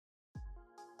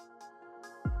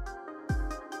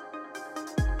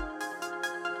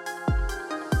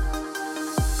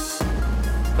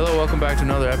Hello, welcome back to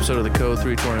another episode of the Code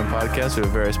 321 podcast. We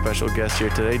have a very special guest here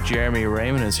today. Jeremy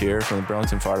Raymond is here from the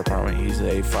Burlington Fire Department. He's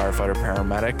a firefighter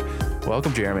paramedic.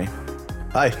 Welcome, Jeremy.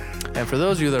 Hi. And for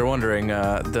those of you that are wondering,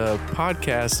 the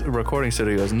podcast recording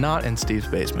studio is not in Steve's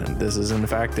basement. This is, in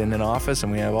fact, in an office,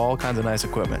 and we have all kinds of nice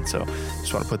equipment. So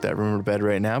just want to put that rumor to bed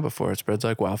right now before it spreads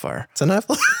like wildfire. It's an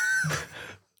apple.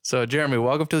 So, Jeremy,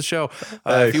 welcome to the show.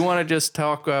 If you want to just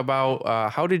talk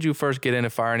about how did you first get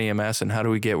into fire and EMS, and how do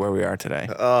we get where we are today?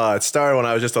 It started when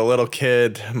I was just a little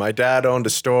kid. My dad owned a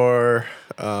store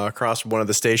across from one of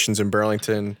the stations in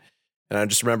Burlington. And I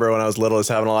just remember when I was little, just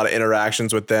having a lot of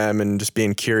interactions with them and just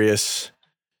being curious,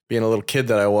 being a little kid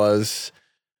that I was.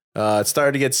 It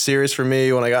started to get serious for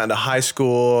me when I got into high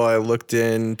school. I looked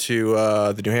into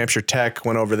the New Hampshire Tech,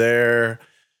 went over there,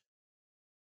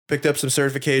 picked up some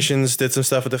certifications, did some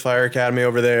stuff at the Fire Academy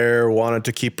over there, wanted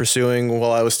to keep pursuing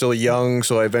while I was still young.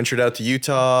 So I ventured out to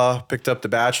Utah, picked up the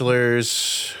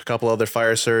bachelor's, a couple other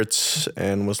fire certs,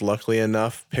 and was luckily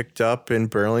enough picked up in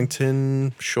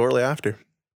Burlington shortly after.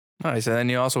 Nice. And then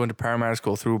you also went to paramedic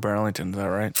school through Burlington. Is that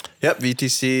right? Yep.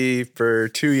 VTC for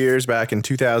 2 years back in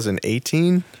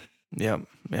 2018. Yep.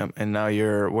 And now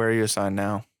where are you assigned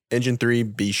now? Engine 3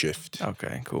 B shift.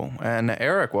 Okay, cool. And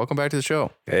Eric, welcome back to the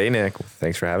show. Hey, Nick.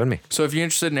 Thanks for having me. So if you're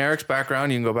interested in Eric's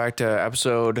background, you can go back to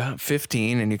episode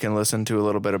 15 and you can listen to a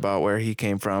little bit about where he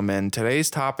came from. And today's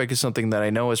topic is something that I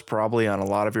know is probably on a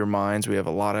lot of your minds. We have a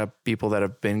lot of people that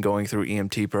have been going through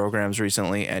EMT programs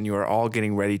recently, and you are all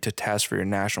getting ready to test for your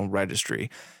national registry.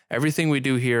 Everything we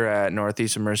do here at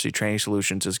Northeast Emergency Training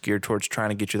Solutions is geared towards trying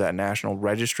to get you that national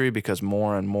registry, because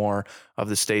more and more of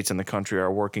the states in the country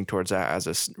are working towards that as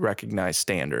a recognized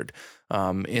standard.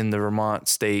 In the Vermont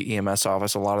State EMS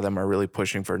office, a lot of them are really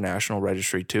pushing for national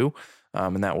registry too.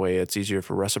 And that way it's easier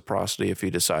for reciprocity if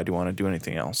you decide you want to do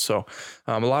anything else. So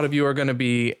a lot of you are going to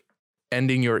be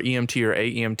ending your EMT or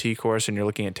AEMT course, and you're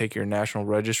looking at taking your national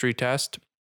registry test.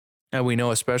 And we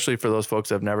know, especially for those folks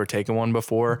that have never taken one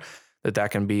before,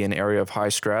 that can be an area of high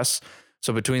stress.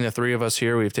 So between the three of us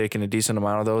here, we've taken a decent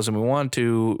amount of those, and we want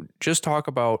to just talk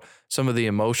about some of the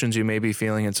emotions you may be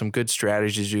feeling and some good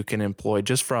strategies you can employ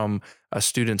just from a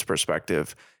student's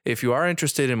perspective. If you are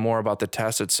interested in more about the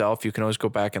test itself, you can always go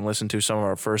back and listen to some of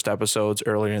our first episodes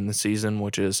earlier in the season,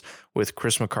 which is with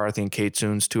Chris McCarthy and Kate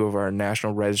Soons, two of our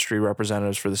national registry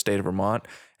representatives for the state of Vermont.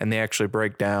 And they actually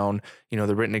break down,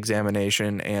 the written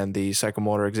examination and the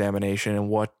psychomotor examination and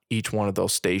what each one of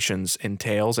those stations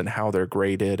entails and how they're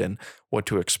graded and what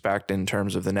to expect in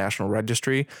terms of the national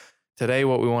registry. Today,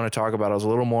 what we want to talk about is a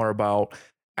little more about,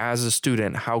 as a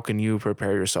student, how can you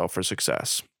prepare yourself for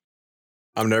success?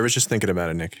 I'm nervous just thinking about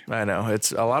it, Nick. I know.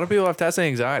 It's a lot of people have testing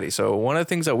anxiety. So one of the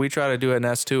things that we try to do at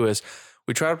NEST2 is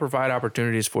we try to provide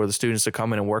opportunities for the students to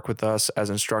come in and work with us as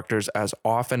instructors as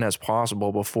often as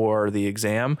possible before the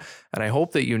exam. And I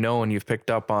hope that and you've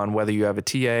picked up on whether you have a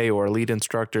TA or a lead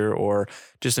instructor or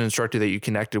just an instructor that you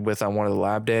connected with on one of the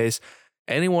lab days.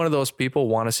 Any one of those people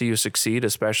want to see you succeed,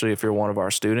 especially if you're one of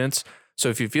our students. So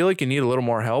if you feel like you need a little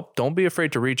more help, don't be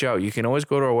afraid to reach out. You can always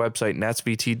go to our website,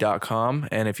 netsvt.com.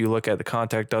 And if you look at the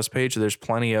Contact Us page, there's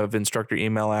plenty of instructor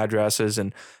email addresses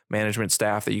and management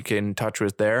staff that you can touch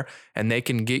with there. And they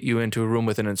can get you into a room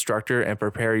with an instructor and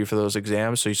prepare you for those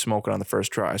exams so you smoke it on the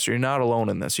first try. So you're not alone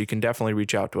in this. You can definitely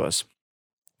reach out to us.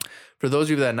 For those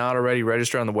of you that are not already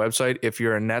registered on the website, if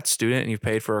you're a NETS student and you've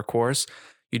paid for a course,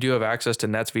 you do have access to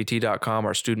netsvt.com,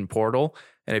 our student portal.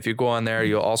 And if you go on there,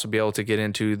 you'll also be able to get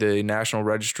into the National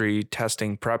Registry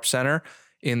Testing Prep Center.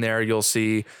 In there, you'll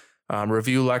see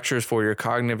review lectures for your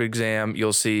cognitive exam.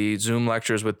 You'll see Zoom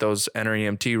lectures with those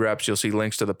NREMT reps. You'll see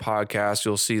links to the podcast.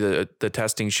 You'll see the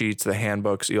testing sheets, the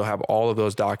handbooks. You'll have all of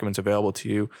those documents available to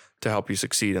you to help you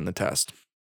succeed in the test.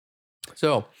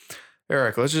 So,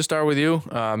 Eric, let's just start with you.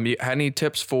 You had any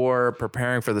tips for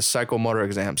preparing for the psychomotor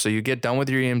exam? So you get done with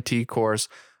your EMT course.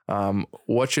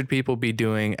 What should people be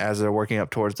doing as they're working up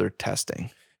towards their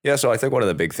testing? Yeah, so I think one of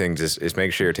the big things is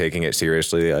make sure you're taking it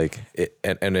seriously.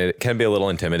 And it can be a little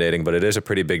intimidating, but it is a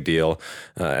pretty big deal.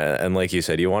 And like you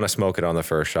said, you want to smoke it on the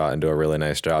first shot and do a really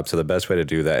nice job. So the best way to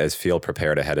do that is feel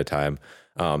prepared ahead of time.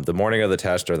 The morning of the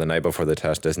test or the night before the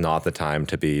test is not the time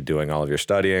to be doing all of your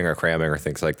studying or cramming or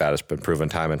things like that. It's been proven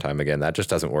time and time again. That just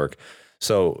doesn't work.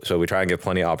 So we try and give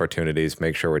plenty of opportunities,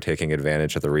 make sure we're taking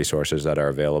advantage of the resources that are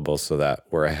available so that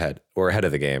we're ahead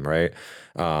of the game, right?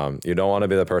 You don't want to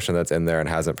be the person that's in there and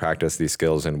hasn't practiced these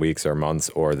skills in weeks or months,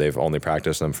 or they've only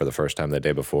practiced them for the first time the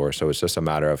day before. So it's just a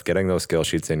matter of getting those skill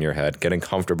sheets in your head, getting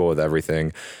comfortable with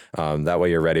everything. That way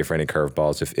you're ready for any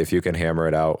curveballs. If you can hammer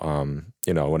it out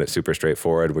when it's super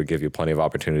straightforward, we give you plenty of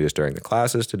opportunities during the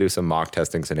classes to do some mock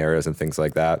testing scenarios and things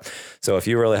like that. So if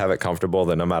you really have it comfortable,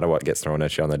 then no matter what gets thrown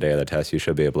at you on the day of the test, you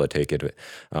should be able to take it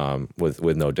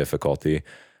with no difficulty.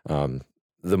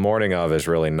 The morning of is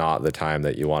really not the time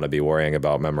that you want to be worrying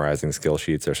about memorizing skill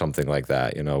sheets or something like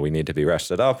that. We need to be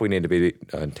rested up. We need to be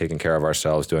taking care of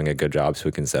ourselves, doing a good job so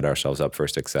we can set ourselves up for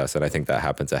success. And I think that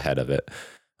happens ahead of it.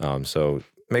 So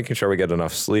making sure we get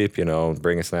enough sleep,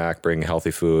 bring a snack, bring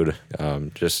healthy food,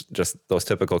 just those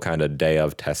typical kind of day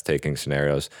of test taking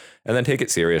scenarios, and then take it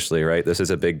seriously, right? This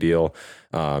is a big deal.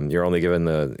 You're only given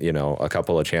a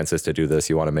couple of chances to do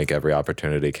this. You want to make every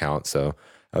opportunity count. So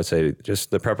I would say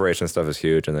just the preparation stuff is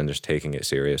huge, and then just taking it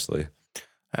seriously.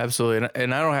 Absolutely.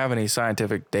 And I don't have any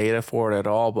scientific data for it at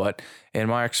all, but in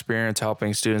my experience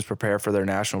helping students prepare for their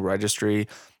national registry,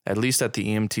 at least at the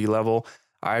EMT level,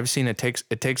 I've seen it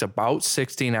takes about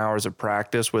 16 hours of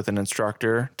practice with an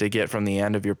instructor to get from the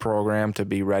end of your program to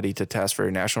be ready to test for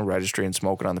your national registry and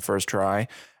smoke it on the first try.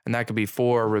 And that could be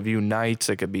 4 review nights.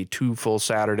 It could be 2 full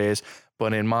Saturdays.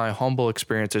 But in my humble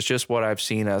experience, it's just what I've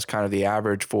seen as kind of the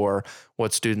average for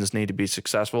what students need to be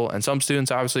successful. And some students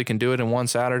obviously can do it in one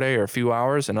Saturday or a few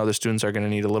hours, and other students are going to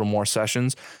need a little more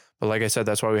sessions. But like I said,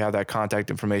 that's why we have that contact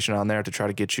information on there to try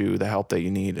to get you the help that you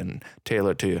need and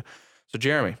tailor it to you. So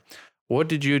Jeremy, what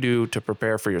did you do to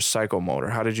prepare for your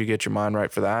psychomotor? How did you get your mind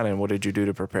right for that? And what did you do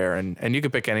to prepare? And you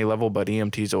can pick any level, but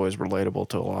EMT is always relatable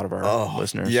to a lot of our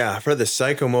listeners. Yeah, for the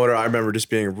psychomotor, I remember just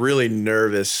being really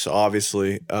nervous,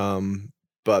 obviously.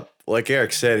 But like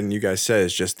Eric said, and you guys said,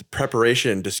 it's just the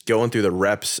preparation, just going through the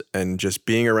reps and just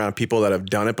being around people that have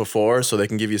done it before so they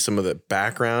can give you some of the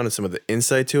background and some of the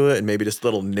insight to it and maybe just a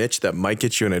little niche that might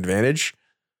get you an advantage.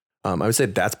 I would say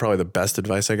that's probably the best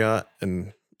advice I got.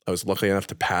 And I was lucky enough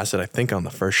to pass it, I think, on the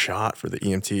first shot for the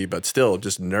EMT, but still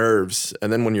just nerves.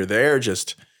 And then when you're there,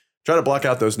 just try to block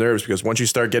out those nerves, because once you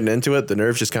start getting into it, the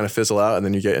nerves just kind of fizzle out and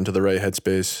then you get into the right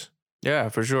headspace. Yeah,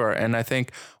 for sure. And I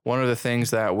think one of the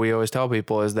things that we always tell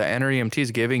people is that Enter EMT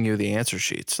is giving you the answer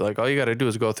sheets. Like all you got to do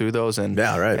is go through those and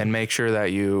make sure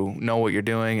that you know what you're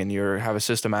doing and you have a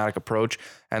systematic approach.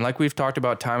 And like we've talked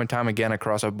about time and time again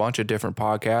across a bunch of different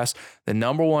podcasts, the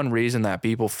number one reason that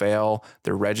people fail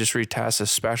their registry tests,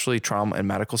 especially trauma and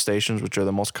medical stations, which are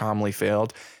the most commonly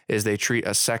failed, is they treat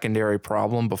a secondary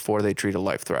problem before they treat a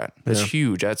life threat. That's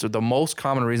huge. That's the most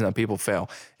common reason that people fail.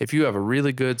 If you have a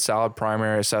really good, solid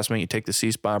primary assessment, you take the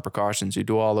C-spine precautions, you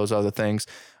do all those other things,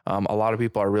 a lot of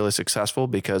people are really successful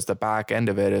because the back end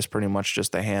of it is pretty much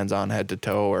just the hands-on head to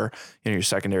toe or your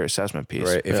secondary assessment piece.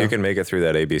 Right. If you can make it through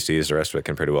that ABCs, the rest of it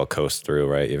can pretty well coast through,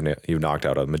 right? Even if you've knocked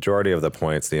out a majority of the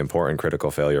points, the important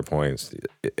critical failure points,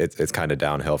 it's kind of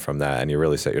downhill from that. And you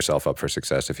really set yourself up for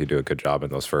success if you do a good job in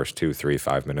those first 2, 3,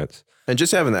 5 minutes. And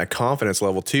just having that confidence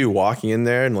level too, walking in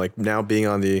there and like now being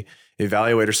on the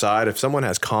evaluator side, if someone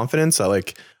has confidence,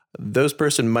 those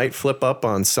person might flip up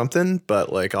on something,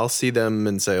 but like I'll see them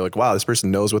and say like, wow, this person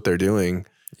knows what they're doing.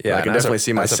 Yeah, I can definitely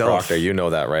see myself. As a proctor, you know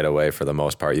that right away for the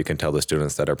most part. You can tell the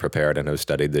students that are prepared and have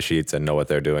studied the sheets and know what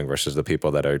they're doing versus the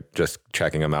people that are just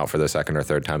checking them out for the second or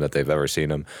third time that they've ever seen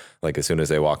them. Like as soon as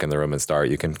they walk in the room and start,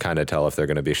 you can kind of tell if they're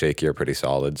going to be shaky or pretty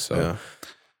solid. So.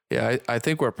 Yeah, I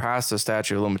think we're past the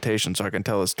statute of limitations, so I can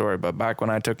tell the story. But back when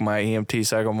I took my EMT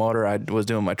psychomotor, I was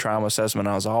doing my trauma assessment.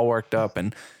 I was all worked up,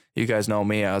 and you guys know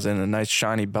me. I was in a nice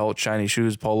shiny belt, shiny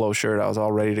shoes, polo shirt. I was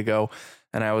all ready to go.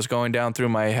 And I was going down through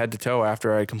my head to toe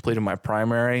after I completed my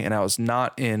primary. And I was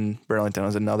not in Burlington. I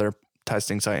was another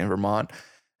testing site in Vermont.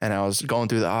 And I was going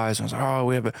through the eyes. And I was like, oh,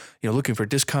 we have looking for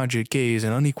disconjugate gaze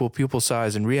and unequal pupil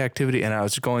size and reactivity. And I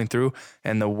was going through.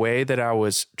 And the way that I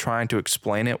was trying to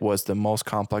explain it was the most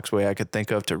complex way I could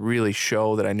think of to really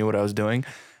show that I knew what I was doing.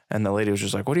 And the lady was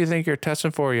just like, what do you think you're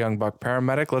testing for, young buck?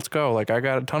 Paramedic? Let's go. Like, I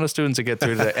got a ton of students to get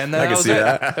through today. And then I can see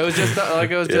that. It was just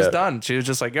just done. She was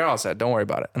just like, you're all set. Don't worry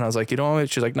about it. And I was like, you don't want me?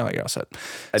 She's like, no, you're all set.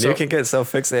 And you can get so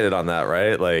fixated on that,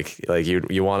 right? Like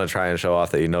you want to try and show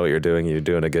off that you know what you're doing. You're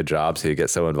doing a good job. So you get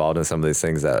so involved in some of these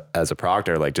things that as a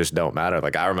proctor, like just don't matter.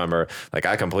 Like I remember, like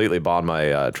I completely bombed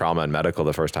my trauma and medical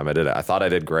the first time I did it. I thought I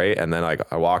did great. And then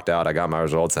I walked out, I got my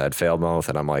results. I had failed both.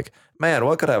 And I'm like, man,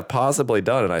 what could I have possibly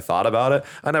done? And I thought about it.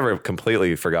 I never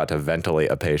completely forgot to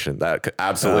ventilate a patient. That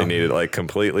absolutely needed, like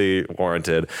completely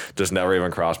warranted, just never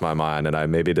even crossed my mind. And I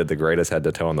maybe did the greatest head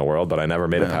to toe in the world, but I never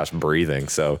made it past breathing.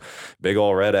 So big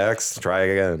old red X, try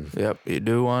again. Yep. You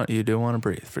do want to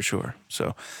breathe for sure.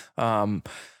 So,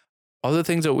 other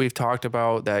things that we've talked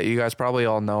about that you guys probably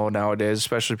all know nowadays,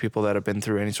 especially people that have been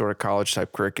through any sort of college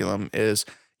type curriculum, is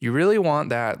you really want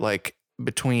that like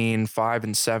between 5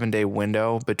 and 7 day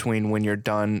window between when you're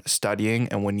done studying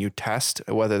and when you test,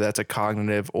 whether that's a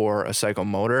cognitive or a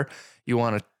psychomotor. You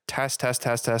want to test.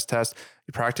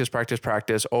 You practice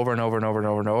over and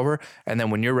over. And then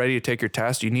when you're ready to take your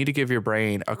test, you need to give your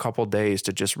brain a couple days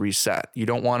to just reset. You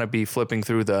don't want to be flipping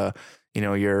through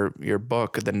your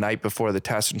book the night before the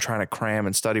test and trying to cram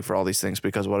and study for all these things,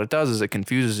 because what it does is it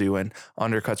confuses you and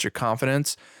undercuts your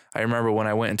confidence. I remember when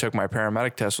I went and took my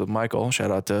paramedic test with Michael,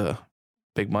 shout out to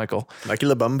Big Michael. Mikey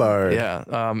LeBombard.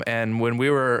 Yeah. And when we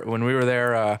were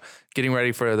there getting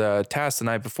ready for the test the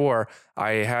night before,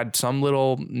 I had some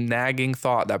little nagging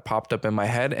thought that popped up in my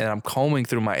head, and I'm combing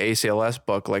through my ACLS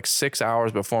book like 6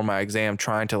 hours before my exam,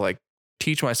 trying to like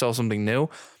teach myself something new.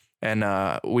 And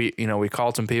we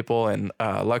called some people, and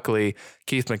luckily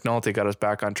Keith McNulty got us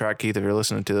back on track. Keith, if you're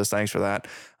listening to this, thanks for that.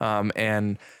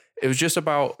 And it was just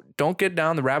about, don't get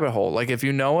down the rabbit hole. Like if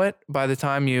you know it, by the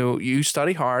time you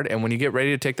study hard, and when you get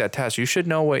ready to take that test, you should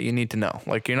know what you need to know.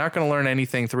 Like you're not going to learn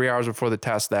anything 3 hours before the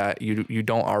test that you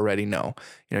don't already know.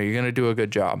 You're going to do a good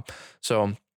job.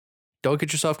 So don't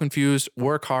get yourself confused,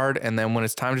 work hard. And then when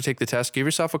it's time to take the test, give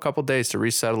yourself a couple days to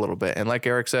reset a little bit. And like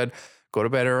Eric said, go to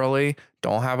bed early.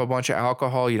 Don't have a bunch of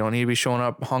alcohol. You don't need to be showing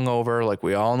up hungover. Like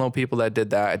we all know people that did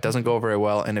that. It doesn't go very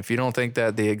well. And if you don't think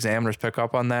that the examiners pick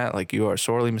up on that, like you are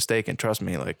sorely mistaken. Trust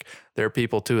me, like there are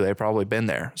people too. They've probably been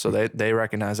there. So they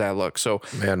recognize that look. So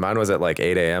man, mine was at like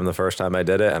 8 a.m. the first time I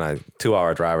did it, and I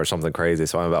 2-hour drive or something crazy.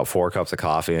 So I'm about 4 cups of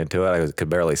coffee into it. I could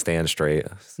barely stand straight.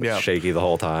 Yeah. Shaky the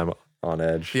whole time. On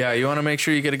edge. Yeah, you want to make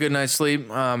sure you get a good night's sleep,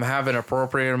 have an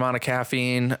appropriate amount of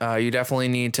caffeine. You definitely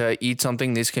need to eat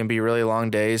something. These can be really long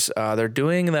days. They're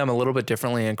doing them a little bit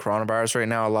differently in coronavirus right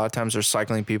now. A lot of times they're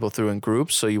cycling people through in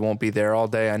groups, so you won't be there all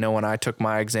day. I know when I took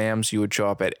my exams, you would show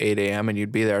up at 8 a.m. and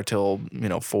you'd be there till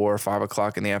 4 or 5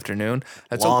 o'clock in the afternoon.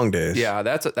 That's long days. Yeah,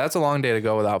 that's a long day to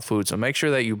go without food. So make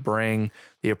sure that you bring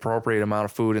the appropriate amount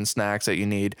of food and snacks that you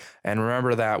need. And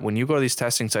remember that when you go to these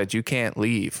testing sites, you can't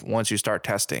leave once you start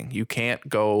testing. You can't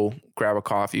go grab a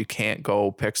coffee. You can't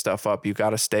go pick stuff up. You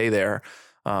got to stay there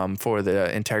for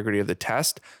the integrity of the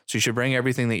test. So you should bring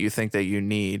everything that you think that you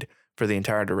need for the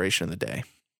entire duration of the day.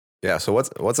 Yeah. So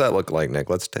what's that look like, Nick?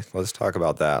 Let's talk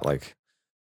about that. Like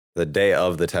the day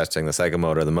of the testing, the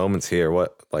psychomotor, the moments here.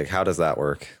 How does that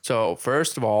work? So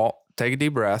first of all, take a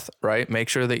deep breath, right? Make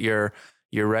sure that you're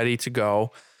ready to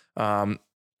go.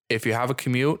 If you have a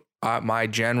commute, my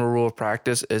general rule of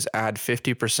practice is add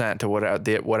 50% to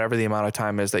whatever the amount of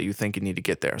time is that you think you need to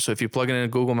get there. So if you plug it into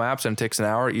Google Maps and it takes an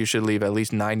hour, you should leave at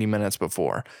least 90 minutes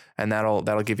before. And that'll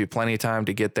give you plenty of time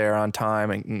to get there on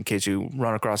time in case you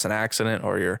run across an accident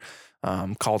or you're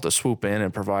called to swoop in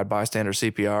and provide bystander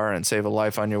CPR and save a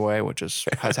life on your way, which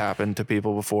has happened to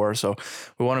people before. So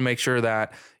we want to make sure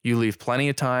that you leave plenty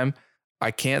of time. I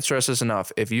can't stress this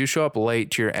enough. If you show up late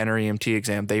to your NREMT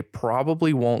exam, they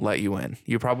probably won't let you in.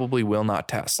 You probably will not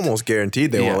test. Almost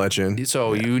guaranteed they won't let you in.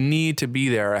 So you need to be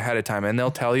there ahead of time. And they'll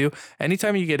tell you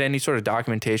anytime you get any sort of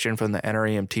documentation from the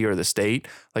NREMT or the state,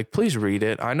 like please read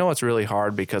it. I know it's really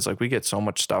hard because like we get so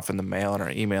much stuff in the mail and our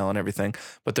email and everything,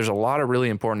 but there's a lot of really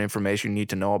important information you need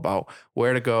to know about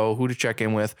where to go, who to check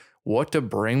in with, what to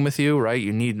bring with you, right?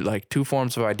 You need like 2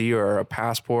 forms of ID or a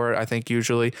passport, I think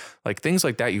usually, like things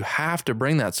like that. You have to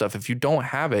bring that stuff. If you don't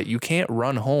have it, you can't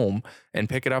run home and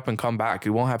pick it up and come back.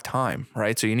 You won't have time,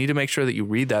 right? So you need to make sure that you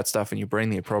read that stuff and you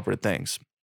bring the appropriate things.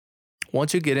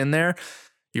 Once you get in there,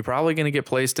 you're probably going to get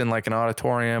placed in like an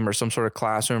auditorium or some sort of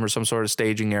classroom or some sort of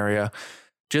staging area.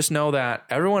 Just know that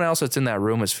everyone else that's in that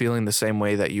room is feeling the same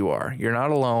way that you are. You're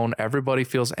not alone. Everybody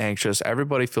feels anxious.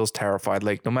 Everybody feels terrified.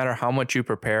 Like no matter how much you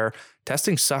prepare,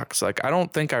 testing sucks. Like I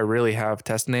don't think I really have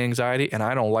testing anxiety and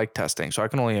I don't like testing. So I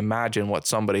can only imagine what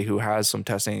somebody who has some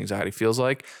testing anxiety feels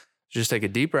like. Just take a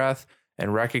deep breath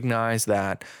and recognize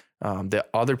that the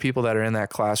other people that are in that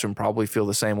classroom probably feel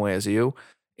the same way as you.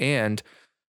 And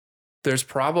there's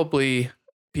probably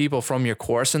people from your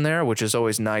course in there, which is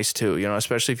always nice too,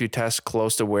 especially if you test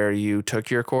close to where you took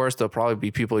your course, there'll probably be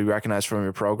people you recognize from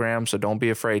your program. So don't be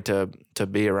afraid to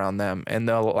be around them. And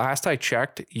the last I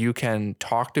checked, you can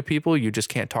talk to people. You just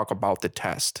can't talk about the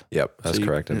test. Yep. That's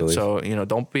correct. I believe. So,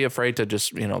 don't be afraid to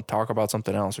just, talk about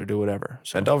something else or do whatever.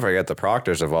 So. And don't forget the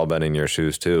proctors have all been in your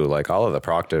shoes too. Like all of the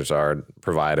proctors are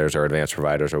providers or advanced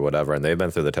providers or whatever, and they've been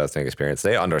through the testing experience.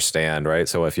 They understand, right?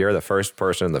 So if you're the first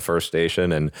person in the first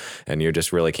station and you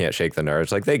just really can't shake the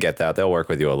nerves, like they get that. They'll work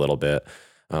with you a little bit.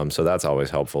 So that's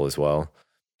always helpful as well.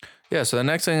 Yeah. So the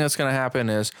next thing that's going to happen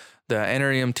is the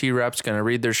NREMT rep's going to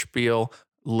read their spiel,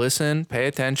 listen, pay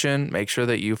attention, make sure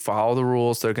that you follow the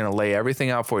rules. They're going to lay everything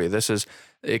out for you.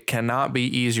 It cannot be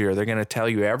easier. They're going to tell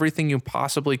you everything you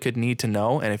possibly could need to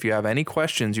know. And if you have any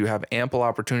questions, you have ample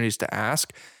opportunities to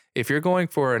ask. If you're going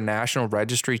for a national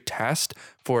registry test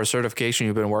for a certification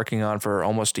you've been working on for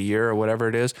almost a year or whatever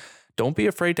it is, don't be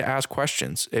afraid to ask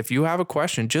questions. If you have a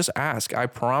question, just ask. I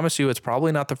promise you, it's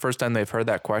probably not the first time they've heard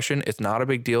that question. It's not a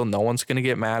big deal. No one's going to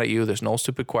get mad at you. There's no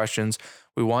stupid questions.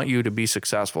 We want you to be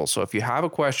successful. So if you have a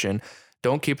question,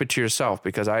 don't keep it to yourself,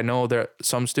 because I know that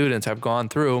some students have gone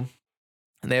through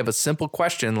and they have a simple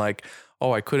question like,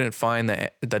 oh, I couldn't find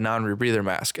the non-rebreather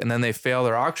mask. And then they fail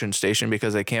their oxygen station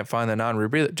because they can't find the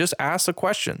non-rebreather. Just ask the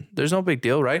question. There's no big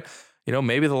deal, right? You know,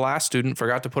 maybe the last student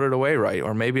forgot to put it away right,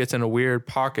 or maybe it's in a weird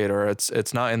pocket, or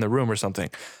it's not in the room or something.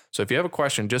 So if you have a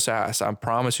question, just ask. I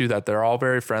promise you that they're all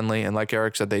very friendly. And like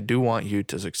Eric said, they do want you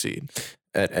to succeed.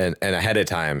 And ahead of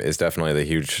time is definitely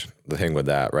the thing with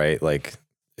that, right? Like,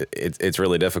 it's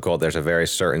really difficult. There's a very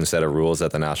certain set of rules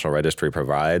that the National Registry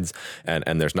provides,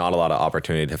 and there's not a lot of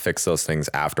opportunity to fix those things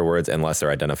afterwards unless they're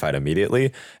identified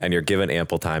immediately. And you're given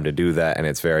ample time to do that, and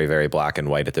it's very, very black and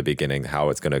white at the beginning how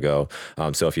it's going to go.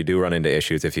 So if you do run into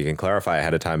issues, if you can clarify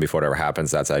ahead of time before it ever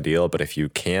happens, that's ideal. But if you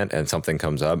can't and something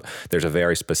comes up, there's a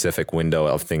very specific window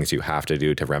of things you have to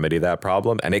do to remedy that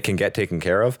problem, and it can get taken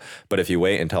care of. But if you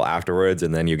wait until afterwards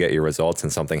and then you get your results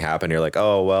and something happened, you're like,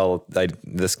 oh, well,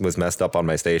 this was messed up on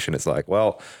my station. It's like,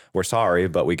 well, we're sorry,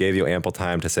 but we gave you ample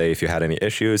time to say if you had any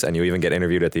issues, and you even get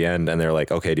interviewed at the end and they're like,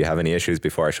 okay, do you have any issues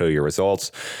before I show you your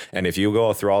results? And if you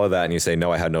go through all of that and you say, no,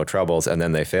 I had no troubles, and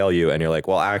then they fail you and you're like,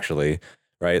 well, actually,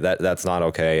 right, that's not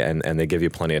okay. And they give you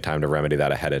plenty of time to remedy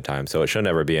that ahead of time. So it should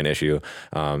never be an issue.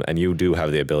 And you do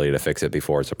have the ability to fix it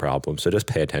before it's a problem. So just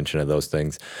pay attention to those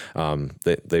things.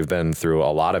 They've been through a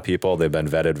lot of people. They've been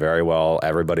vetted very well.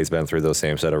 Everybody's been through those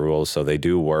same set of rules. So they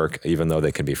do work, even though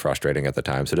they can be frustrating at the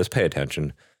time. So just pay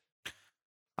attention.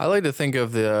 I like to think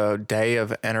of the day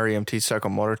of NREMT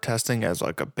psychomotor testing as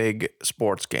like a big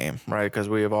sports game, right? Because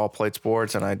we have all played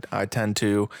sports, and I tend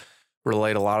to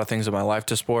relate a lot of things in my life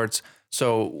to sports.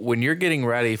 So when you're getting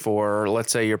ready for,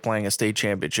 let's say you're playing a state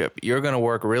championship, you're going to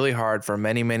work really hard for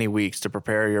many, many weeks to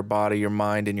prepare your body, your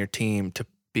mind, and your team to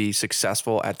be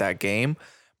successful at that game.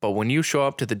 But when you show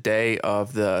up to the day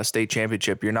of the state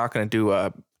championship, you're not going to do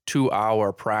a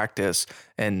 2-hour practice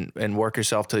and work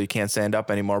yourself till you can't stand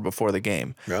up anymore before the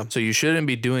game. Yeah. So you shouldn't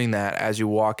be doing that as you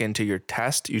walk into your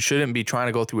test. You shouldn't be trying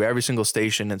to go through every single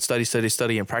station and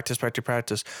study and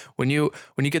practice. When you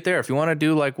get there, if you want to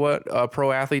do like what a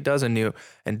pro athlete does and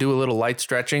do a little light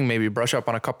stretching, maybe brush up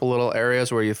on a couple little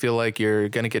areas where you feel like you're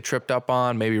going to get tripped up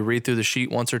on, maybe read through the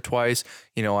sheet once or twice,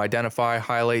 identify,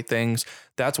 highlight things.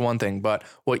 That's one thing. But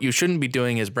what you shouldn't be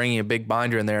doing is bringing a big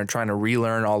binder in there and trying to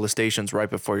relearn all the stations right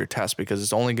before your test, because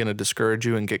it's only going to discourage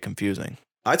you and get confusing.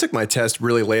 I took my test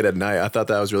really late at night. I thought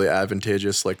that was really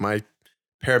advantageous. Like my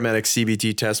paramedic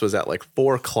CBT test was at like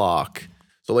 4:00.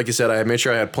 So like you said, I made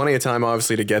sure I had plenty of time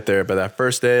obviously to get there. But that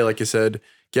first day, like you said,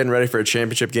 getting ready for a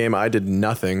championship game, I did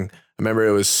nothing. I remember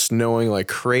it was snowing like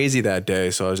crazy that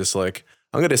day. So I was just like,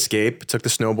 I'm going to escape. Took the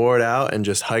snowboard out and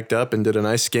just hiked up and did a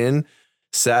nice skin.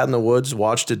 Sat in the woods,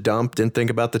 watched it dump, didn't think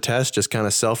about the test, just kind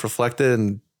of self-reflected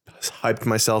and hyped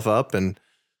myself up, and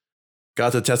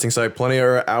got to the testing site plenty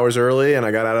of hours early, and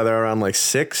I got out of there around like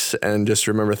 6, and just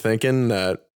remember thinking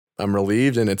that I'm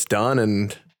relieved and it's done,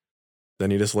 and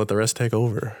then you just let the rest take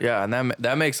over. Yeah, and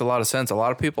that makes a lot of sense. A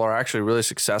lot of people are actually really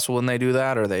successful when they do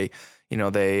that, or they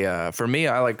for me,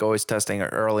 I like always testing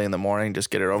early in the morning, just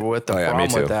get it over with. The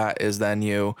problem with that is then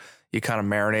you kind of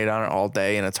marinate on it all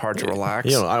day, and it's hard to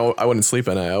relax. I wouldn't sleep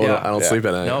at night. I don't sleep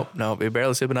at night. Nope. You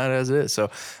barely sleep at night as it is. So,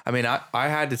 I mean, I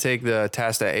had to take the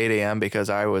test at 8 a.m. because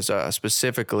I was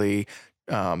specifically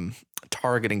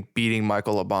targeting beating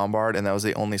Michael LeBombard, and that was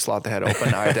the only slot they had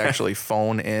open. I had to actually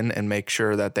phone in and make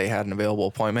sure that they had an available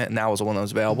appointment, and that was the one that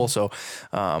was available. So,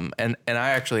 and I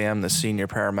actually am the senior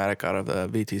paramedic out of the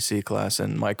VTC class,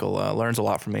 and Michael learns a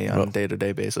lot from me on a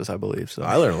day-to-day basis, I believe. So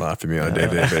I learn a lot from you on a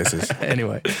day-to-day basis.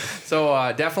 Anyway,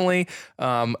 so definitely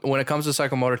when it comes to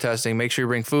psychomotor testing, make sure you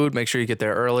bring food, make sure you get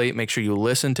there early, make sure you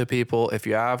listen to people. If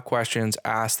you have questions,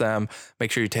 ask them.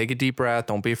 Make sure you take a deep breath.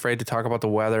 Don't be afraid to talk about the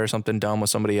weather or something dumb with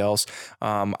somebody else.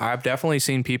 I've definitely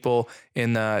seen people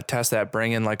in the test that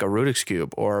bring in like a Rubik's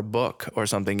Cube or a book or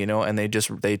something, and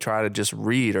they try to just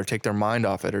read or take their mind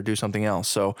off it or do something else.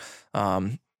 So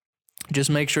just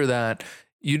make sure that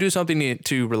you do something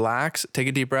to relax, take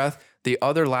a deep breath. The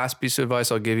other last piece of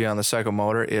advice I'll give you on the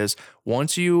psychomotor is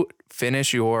once you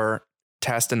finish your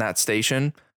test in that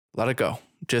station, let it go.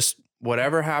 Just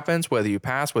whatever happens, whether you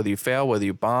pass, whether you fail, whether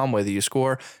you bomb, whether you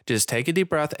score, just take a deep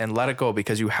breath and let it go,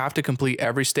 because you have to complete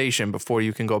every station before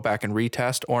you can go back and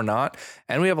retest or not.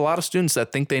 And we have a lot of students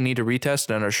that think they need to retest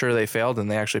and are sure they failed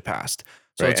and they actually passed.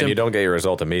 So right. And you don't get your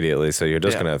result immediately. So you're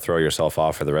just Yeah. going to throw yourself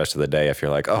off for the rest of the day. If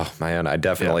you're like, oh man, I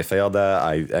definitely failed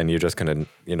that. And you're just going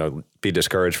to, be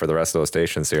discouraged for the rest of those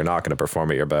stations. So you're not going to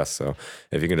perform at your best. So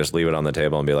if you can just leave it on the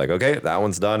table and be like, okay, that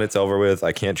one's done. It's over with.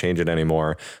 I can't change it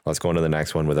anymore. Let's go into the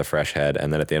next one with a fresh head.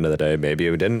 And then at the end of the day, maybe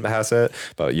you didn't pass it,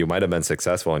 but you might have been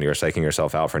successful and you were psyching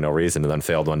yourself out for no reason and then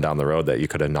failed one down the road that you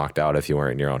could have knocked out if you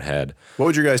weren't in your own head. What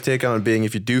would your guys take on being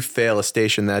if you do fail a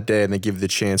station that day and they give you the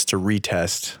chance to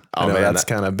retest? I know that's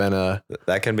kind of been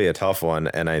that can be a tough one.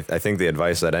 And I think the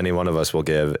advice that any one of us will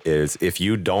give is if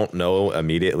you don't know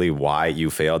immediately why you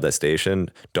failed that station,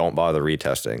 don't bother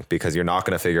retesting because you're not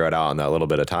going to figure it out in that little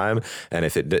bit of time. And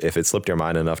if it slipped your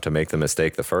mind enough to make the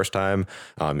mistake the first time,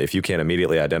 if you can't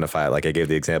immediately identify it, like I gave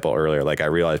the example earlier, like I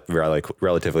realized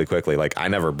relatively quickly, like I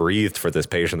never breathed for this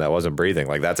patient that wasn't breathing.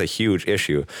 Like that's a huge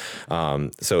issue.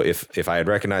 So if I had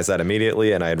recognized that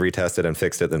immediately and I had retested and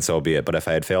fixed it, then so be it. But if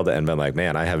I had failed it and been like,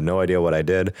 man, I have no idea what I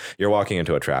did, you're walking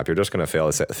into a trap. You're just going to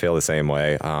fail the same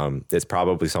way. It's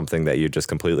probably something that you just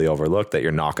completely overlooked that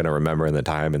you're not going to remember in the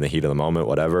time, in the heat of the moment,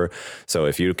 whatever. So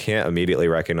if you can't immediately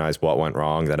recognize what went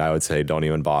wrong, then I would say don't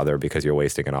even bother because you're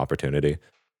wasting an opportunity.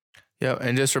 Yeah.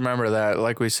 And just remember that,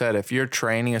 like we said, if you're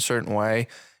training a certain way,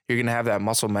 you're going to have that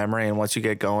muscle memory. And once you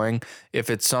get going, if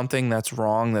it's something that's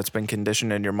wrong, that's been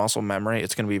conditioned in your muscle memory,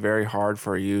 it's going to be very hard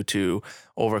for you to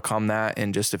overcome that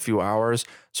in just a few hours.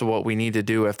 So what we need to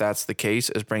do, if that's the case,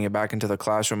 is bring it back into the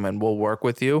classroom and we'll work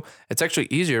with you. It's actually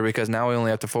easier because now we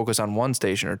only have to focus on one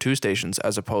station or two stations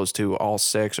as opposed to all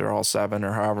 6 or all 7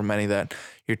 or however many that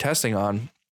you're testing on.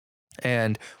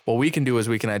 And what we can do is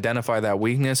we can identify that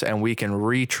weakness and we can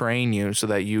retrain you so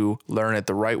that you learn it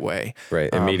the right way.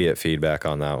 Right. Immediate feedback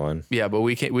on that one. Yeah, but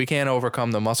we can't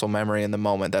overcome the muscle memory in the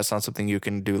moment. That's not something you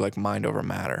can do like mind over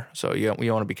matter. So you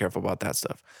want to be careful about that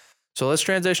stuff. So let's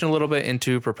transition a little bit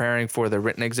into preparing for the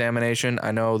written examination.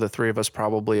 I know the three of us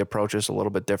probably approach this a little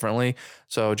bit differently.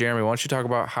 So Jeremy, why don't you talk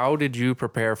about how did you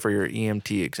prepare for your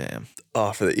EMT exam?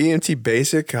 For the EMT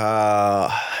basic,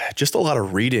 just a lot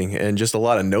of reading and just a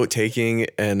lot of note taking.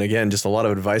 And again, just a lot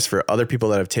of advice for other people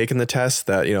that have taken the test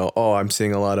that, I'm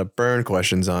seeing a lot of burn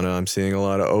questions on it. I'm seeing a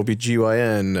lot of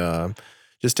OBGYN,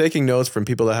 just taking notes from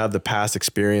people that have the past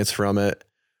experience from it.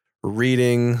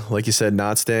 Reading, like you said,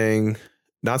 not staying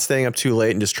up too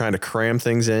late and just trying to cram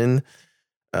things in,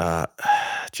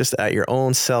 just at your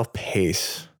own self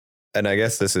pace. And I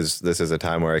guess this is a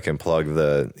time where I can plug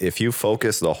if you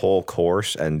focus the whole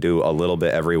course and do a little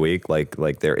bit every week,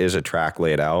 like there is a track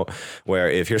laid out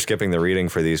where if you're skipping the reading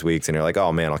for these weeks and you're like,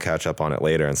 oh man, I'll catch up on it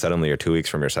later. And suddenly you're 2 weeks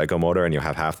from your psychomotor and you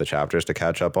have half the chapters to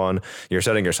catch up on, you're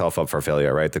setting yourself up for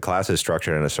failure, right? The class is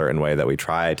structured in a certain way that we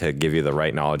try to give you the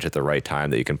right knowledge at the right time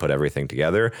that you can put everything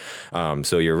together.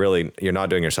 So you're not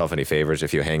doing yourself any favors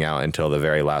if you hang out until the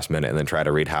very last minute and then try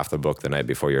to read half the book the night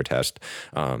before your test.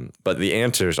 But the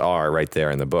answers are right there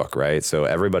in the book, right? So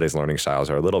everybody's learning styles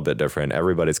are a little bit different.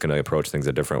 Everybody's going to approach things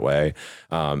a different way.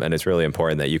 And it's really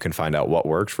important that you can find out what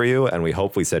works for you. And we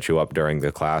hope we set you up during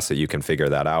the class so you can figure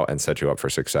that out and set you up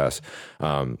for success.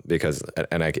 Because,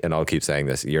 and I'll keep saying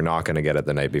this, you're not going to get it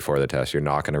the night before the test. You're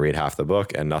not going to read half the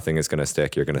book and nothing is going to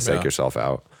stick. You're going to psych yourself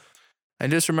out.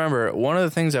 And just remember, one of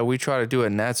the things that we try to do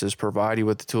at NETS is provide you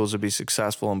with the tools to be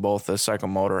successful in both the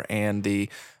psychomotor and the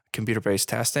computer-based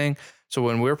testing. So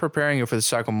when we're preparing you for the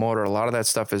psychomotor, a lot of that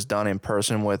stuff is done in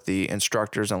person with the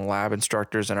instructors and lab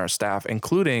instructors and our staff,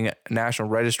 including a National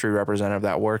Registry representative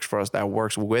that works for us, that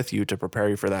works with you to prepare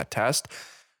you for that test.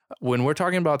 When we're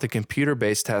talking about the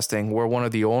computer-based testing, we're one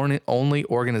of the only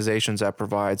organizations that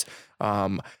provides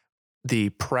the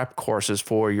prep courses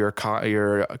for your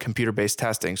computer-based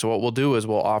testing. So what we'll do is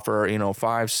we'll offer,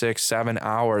 5, 6, 7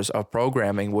 hours of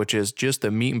programming, which is just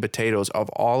the meat and potatoes of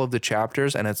all of the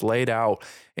chapters. And it's laid out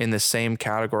in the same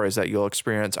categories that you'll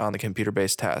experience on the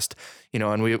computer-based test.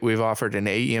 And we've offered an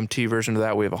AEMT version of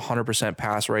that. We have 100%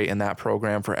 pass rate in that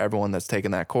program for everyone that's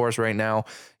taken that course right now.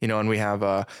 And we have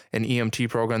an EMT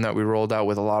program that we rolled out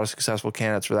with a lot of successful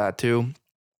candidates for that too.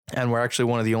 And we're actually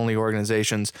one of the only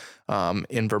organizations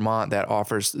in Vermont that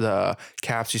offers the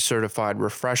CAPCE certified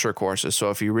refresher courses. So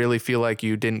if you really feel like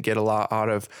you didn't get a lot out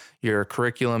of your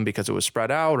curriculum because it was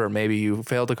spread out, or maybe you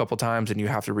failed a couple times and you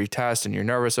have to retest and you're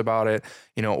nervous about it,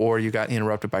 or you got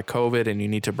interrupted by COVID and you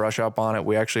need to brush up on it,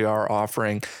 we actually are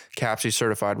offering CAPCE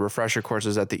certified refresher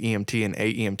courses at the EMT and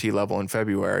AEMT level in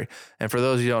February. And for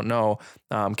those who don't know,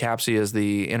 CAPCE is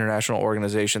the international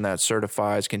organization that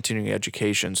certifies continuing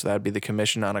education. So that'd be the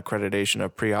Commission on Accreditation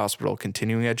of Pre-Hospital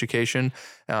Continuing Education.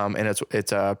 And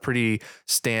it's a pretty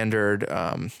standard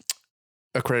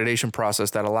accreditation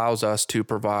process that allows us to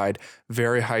provide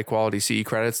very high quality CE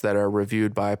credits that are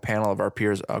reviewed by a panel of our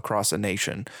peers across the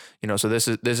nation. So this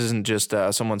isn't just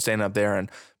someone standing up there and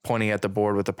pointing at the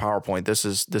board with a PowerPoint. This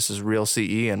is real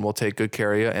CE, and we'll take good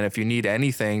care of you. And if you need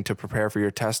anything to prepare for your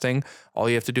testing, all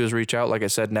you have to do is reach out. Like I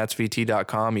said,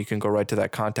 netsvt.com. You can go right to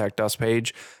that contact us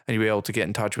page, and you'll be able to get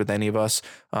in touch with any of us.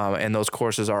 And those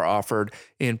courses are offered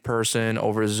in person,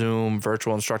 over Zoom,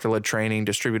 virtual instructor-led training,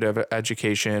 distributed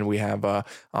education. We have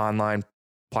online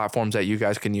platforms that you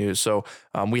guys can use. So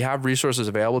we have resources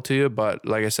available to you, but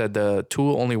like I said, the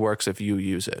tool only works if you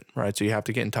use it, right? So you have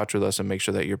to get in touch with us and make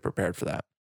sure that you're prepared for that.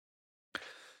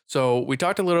 So we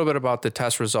talked a little bit about the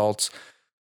test results.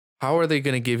 How are they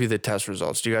going to give you the test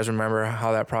results? Do you guys remember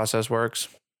how that process works?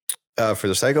 For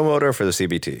the psychomotor or for the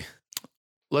CBT?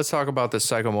 Let's talk about the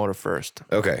psychomotor first.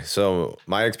 Okay, so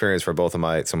my experience for both of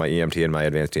my EMT and my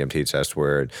advanced EMT test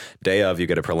were day of, you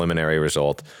get a preliminary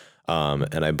result.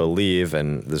 And I believe,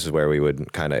 and this is where we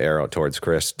would kind of arrow towards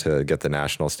Chris to get the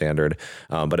national standard,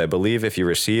 but I believe if you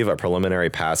receive a preliminary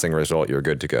passing result, you're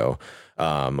good to go.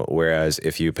 Whereas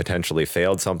if you potentially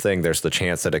failed something, there's the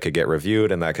chance that it could get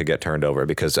reviewed and that could get turned over,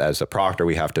 because as a proctor,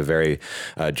 we have to very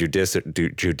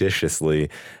judiciously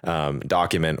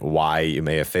document why you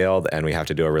may have failed, and we have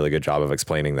to do a really good job of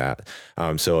explaining that.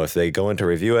 So if they go in to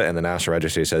review it and the National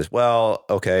Registry says, well,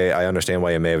 okay, I understand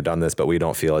why you may have done this, but we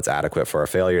don't feel it's adequate for a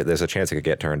failure, there's a chance it could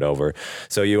get turned over.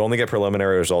 So you only get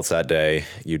preliminary results that day.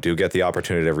 You do get the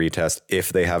opportunity to retest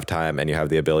if they have time and you have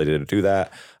the ability to do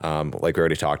that. Like we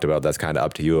already talked about, that's kind of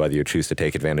up to you whether you choose to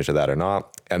take advantage of that or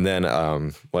not. And then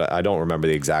I don't remember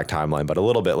the exact timeline, but a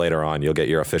little bit later on, you'll get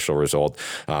your official result,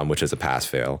 which is a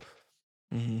pass-fail.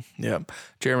 Mm-hmm. Yeah.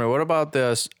 Jeremy, what about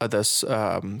this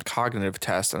cognitive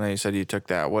test? I know you said you took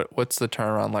that. What's the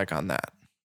turnaround like on that?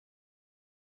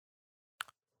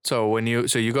 So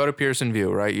you go to Pearson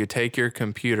VUE, right? You take your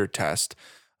computer test.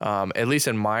 At least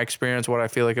in my experience, what I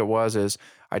feel like it was is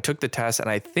I took the test, and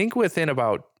I think within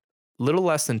about little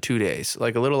less than 2 days,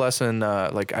 like a little less than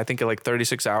I think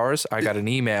 36 hours, I got an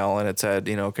email and it said,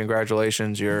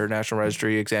 congratulations, your National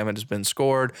Registry exam has been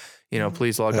scored.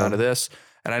 Please log on to this.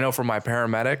 And I know for my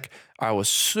paramedic, I was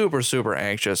super, super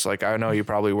anxious. Like, I know you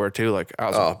probably were too. Like, I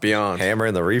was beyond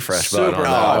hammering the refresh button. Super.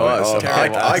 I was.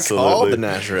 I called the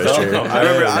National Registry. I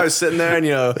remember I was sitting there, and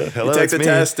you take the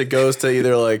test. It goes to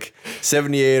either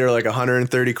 78 or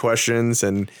 130 questions,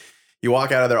 and you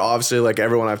walk out of there. Obviously,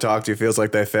 everyone I've talked to feels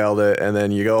like they failed it, and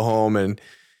then you go home and.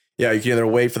 Yeah, you can either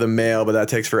wait for the mail, but that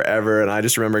takes forever. And I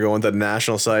just remember going to the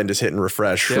national site and just hitting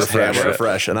refresh. And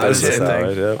I was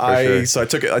hitting So I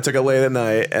took it late at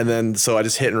night, and then so I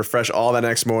just hit and refresh all that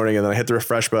next morning, and then I hit the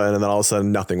refresh button, and then all of a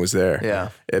sudden nothing was there. Yeah.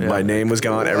 My name was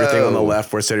gone. Everything on the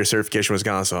left where it said your certification was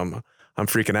gone. So I'm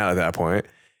freaking out at that point.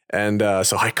 And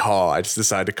so I just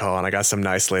decided to call, and I got some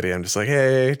nice lady. I'm just like,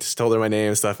 hey, just told her my name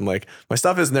and stuff. I'm like, my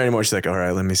stuff isn't there anymore. She's like, all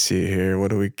right, let me see here. What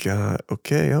do we got?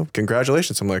 Okay. Oh,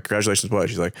 congratulations. I'm like, congratulations. What?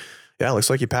 She's like, yeah, looks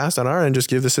like you passed on our end. Just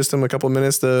give the system a couple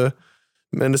minutes to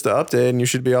update, and you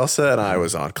should be all set. And I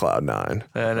was on cloud 9.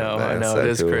 I know. It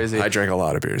is crazy. I drank a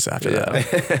lot of beers after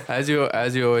that. As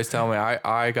you always tell me,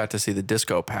 I got to see the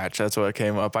disco patch. That's what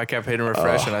came up. I kept hitting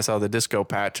refresh, and I saw the disco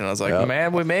patch, and I was like,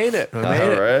 man, we made it. We made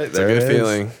it. Right, it's a good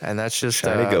feeling. And that's just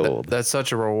shiny gold. That's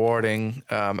such a rewarding,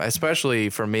 especially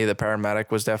for me. The paramedic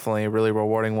was definitely a really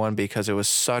rewarding one because it was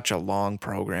such a long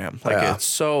program. It's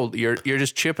so you're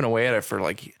just chipping away at it for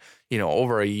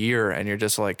over a year, and you're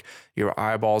just your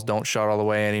eyeballs don't shut all the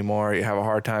way anymore. You have a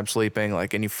hard time sleeping,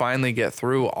 and you finally get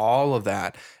through all of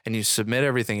that, and you submit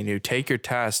everything, and you take your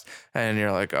test, and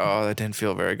you're like, oh, that didn't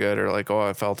feel very good, or oh,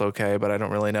 I felt okay, but I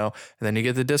don't really know. And then you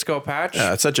get the disco patch.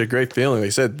 Yeah, it's such a great feeling. Like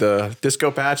you said, the disco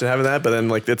patch and having that, but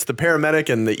then it's the paramedic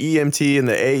and the EMT and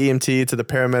the AEMT to the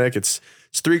paramedic. It's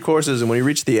 3 courses, and when you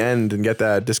reach the end and get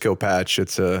that disco patch,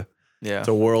 it's a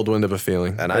whirlwind of a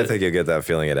feeling. And I think you get that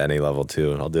feeling at any level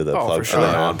too. And I'll do the plug for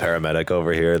the non-paramedic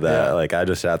over here that I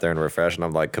just sat there and refreshed, and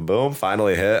I'm like, kaboom,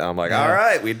 finally hit. And I'm like, all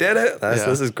right, we did it.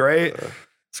 This is great.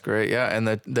 It's great. Yeah. And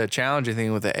the challenging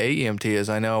thing with the AEMT is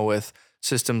I know with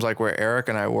systems like where Eric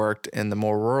and I worked in the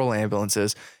more rural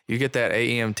ambulances, you get that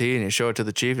AEMT and you show it to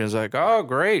the chief, and it's like, oh,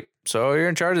 great. So you're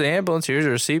in charge of the ambulance. Here's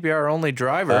your CPR only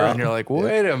driver. And you're like,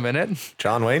 wait a minute.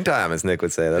 John Wayne time, as Nick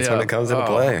would say. That's when it comes into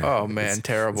play. Oh, man,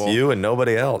 terrible. It's you and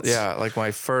nobody else. Yeah,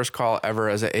 my first call ever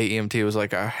as an AEMT was a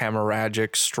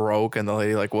hemorrhagic stroke, and the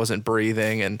lady wasn't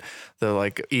breathing, and the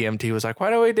EMT was like, what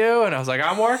do we do? And I was like,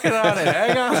 I'm working on it.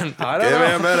 Hang on. I don't know. Give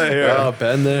me a minute here. Oh,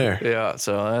 been there. Yeah,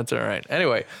 so that's all right.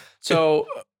 Anyway, so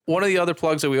one of the other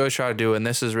plugs that we always try to do, and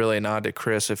this is really a nod to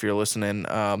Chris if you're listening,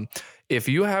 if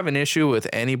you have an issue with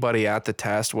anybody at the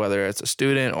test, whether it's a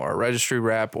student or a registry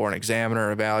rep or an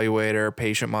examiner, evaluator,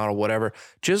 patient model, whatever,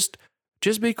 just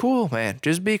be cool, man.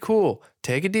 Just be cool.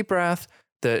 Take a deep breath.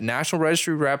 The National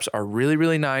Registry reps are really,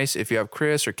 really nice. If you have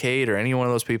Chris or Kate or any one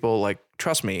of those people, like,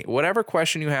 trust me, whatever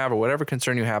question you have or whatever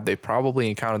concern you have, they've probably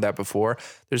encountered that before.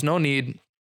 There's no need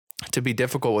to be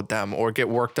difficult with them or get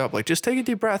worked up. Like, just take a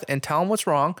deep breath and tell them what's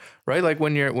wrong, right? Like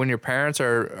when your parents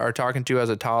are talking to you as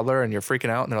a toddler and you're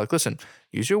freaking out and they're like, listen,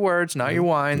 use your words, not your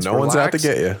whines. No one's out to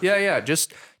get you. Yeah.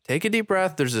 Just take a deep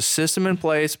breath. There's a system in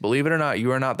place. Believe it or not,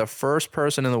 you are not the first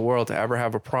person in the world to ever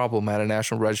have a problem at a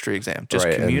National Registry exam. Just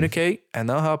communicate and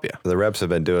they'll help you. The reps have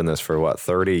been doing this for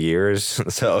 30 years.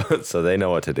 So they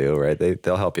know what to do, right?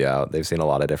 They'll help you out. They've seen a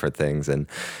lot of different things. And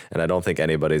I don't think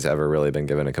anybody's ever really been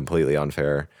given a completely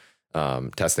unfair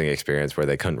testing experience where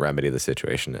they couldn't remedy the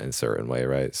situation in a certain way,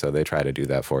 right? So they try to do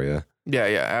that for you. Yeah,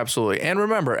 absolutely. And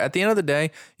remember, at the end of the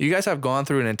day, you guys have gone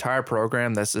through an entire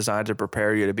program that's designed to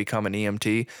prepare you to become an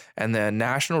EMT. And the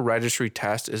National Registry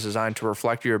test is designed to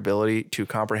reflect your ability to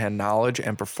comprehend knowledge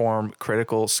and perform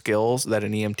critical skills that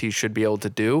an EMT should be able to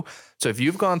do. So if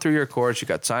you've gone through your course, you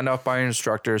got signed off by your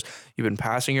instructors, you've been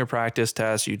passing your practice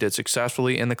tests, you did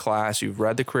successfully in the class, you've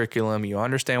read the curriculum, you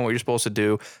understand what you're supposed to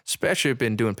do, especially if you've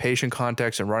been doing patient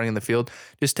contacts and running in the field,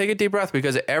 just take a deep breath,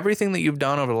 because everything that you've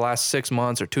done over the last 6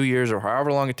 months or 2 years or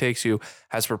however long it takes you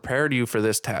has prepared you for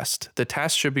this test. The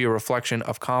test should be a reflection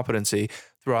of competency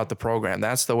throughout the program.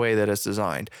 That's the way that it's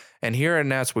designed. And here at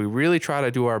Nets, we really try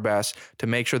to do our best to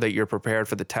make sure that you're prepared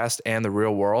for the test and the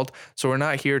real world. So we're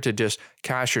not here to just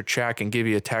cash your check and give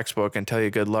you a textbook and tell you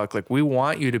good luck. Like, we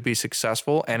want you to be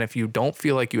successful. And if you don't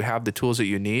feel like you have the tools that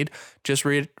you need, just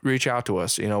reach out to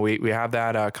us. You know, we have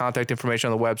that contact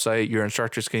information on the website. Your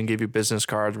instructors can give you business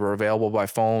cards. We're available by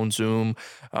phone, Zoom,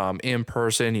 in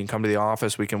person. You can come to the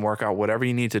office. We can work out whatever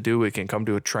you need to do. We can come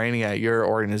to a training at your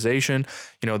organization.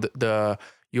 You know,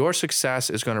 your success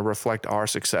is going to reflect our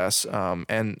success,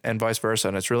 and vice versa.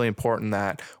 And it's really important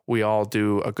that we all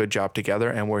do a good job together,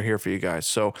 and we're here for you guys.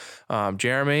 So,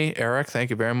 Jeremy, Eric, thank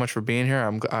you very much for being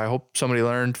here. I hope somebody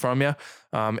learned from you.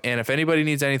 And if anybody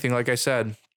needs anything, like I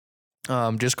said,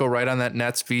 just go right on that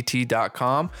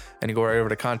netsvt.com and you go right over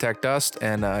to contact us,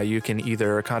 and you can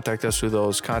either contact us through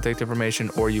those contact information,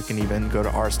 or you can even go to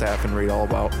our staff and read all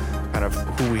about kind of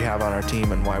who we have on our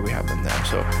team and why we have them there.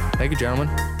 So thank you, gentlemen.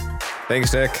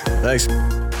 Thanks, Nick. Thanks.